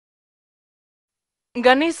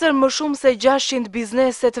Nga nesër më shumë se 600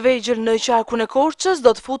 biznese të vegjël në qarkun e Korçës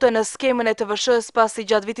do të futen në skemën e TVSH-s pasi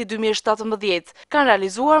gjatë vitit 2017 kanë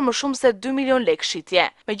realizuar më shumë se 2 milion lekë shitje.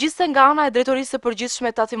 Megjithse nga ana e Drejtorisë së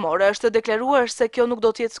Përgjithshme tatimore është deklaruar se kjo nuk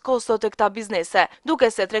do të jetë kosto të këta biznese, duke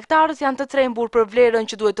se tregtarët janë të trembur për vlerën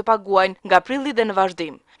që duhet të paguajnë nga prilli dhe në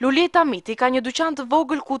vazhdim. Lulieta Miti ka një dyqan të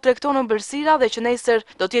vogël ku tregton ëmbëlsira dhe që nesër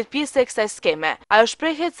do të jetë pjesë e kësaj skeme. Ajo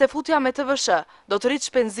shprehet se futja me TVSH do të rritë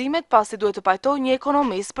shpenzimet pasi duhet të pajtojë një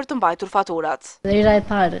ekonomistë për të mbajtur faturat. Era e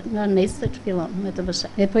parë nga nesër fillon me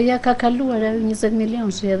TVSH. E po ja ka kaluar 20 milion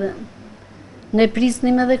që edhe ne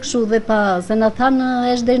prisnim edhe kështu dhe pa se na thanë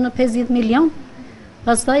është deri në 50 milion.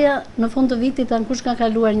 Pastaj në fund të vitit ankush ka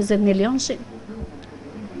kaluar 20 milion shi.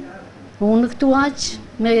 Unë këtu aq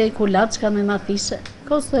me kulaçka me mafishe.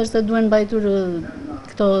 Kosto është se duhen mbajtur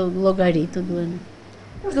këto llogaritë duhen.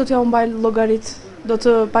 Kush do t'ja u mbaj llogarit? Do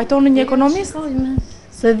të pajtonë një ekonomist?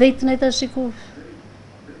 Se vetën e të shikoj.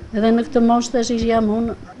 Edhe në këtë moshë tash jam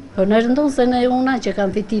unë, por në rëndon se ne una që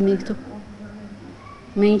kam fitimin këtu.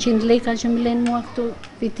 Me 100 leka që më lënë mua këtu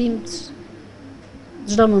fitim,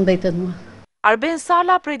 çdo më mbetet mua. Arben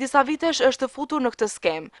Sala prej disa vitesh është futur në këtë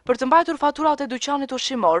skem. Për të mbajtur faturat e dyqanit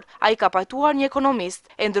ushqimor, ai ka pajtuar një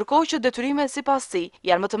ekonomist, e ndërkohë që detyrimet sipas tij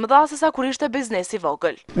janë më të mëdha se sa kur ishte biznesi i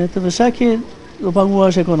vogël. Me TVSH do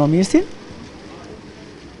paguash ekonomistin,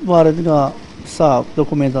 varet nga sa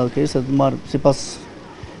dokumenta ke, se të marr sipas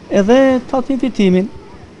edhe tatim fitimin.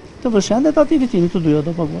 TVSH dhe tatim fitimin të dyja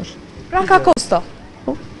do paguash. Pra ka kosto.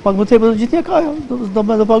 Pak më tepër gjithnjë ka,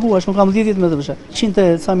 do paguash, unë kam 10 vjet me TVSH.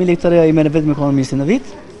 100 sa mijë lekë të reja i merr vetëm ekonomistin në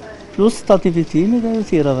vit, plus tatim fitimin dhe të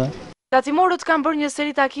tjerave. Tatimorët kanë bërë një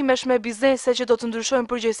seri takimesh me biznese që do të ndryshojnë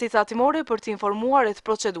përgjegjësitë tatimore për të informuar rreth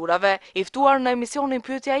procedurave. I ftuar në emisionin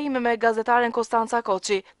Pyetja ime me gazetaren Konstanca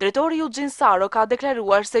Koçi, drejtori Eugen Saro ka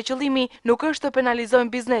deklaruar se qëllimi nuk është të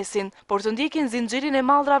penalizojnë biznesin, por të ndjekin zinxhirin e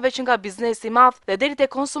mallrave që nga biznesi i madh dhe deri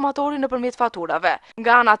te konsumatori nëpërmjet faturave.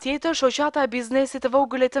 Nga ana tjetër, shoqata e biznesit të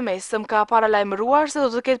vogël e të mesëm ka paralajmëruar se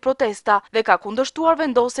do të ketë protesta dhe ka kundërshtuar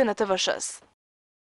vendosjen e TVSH-s.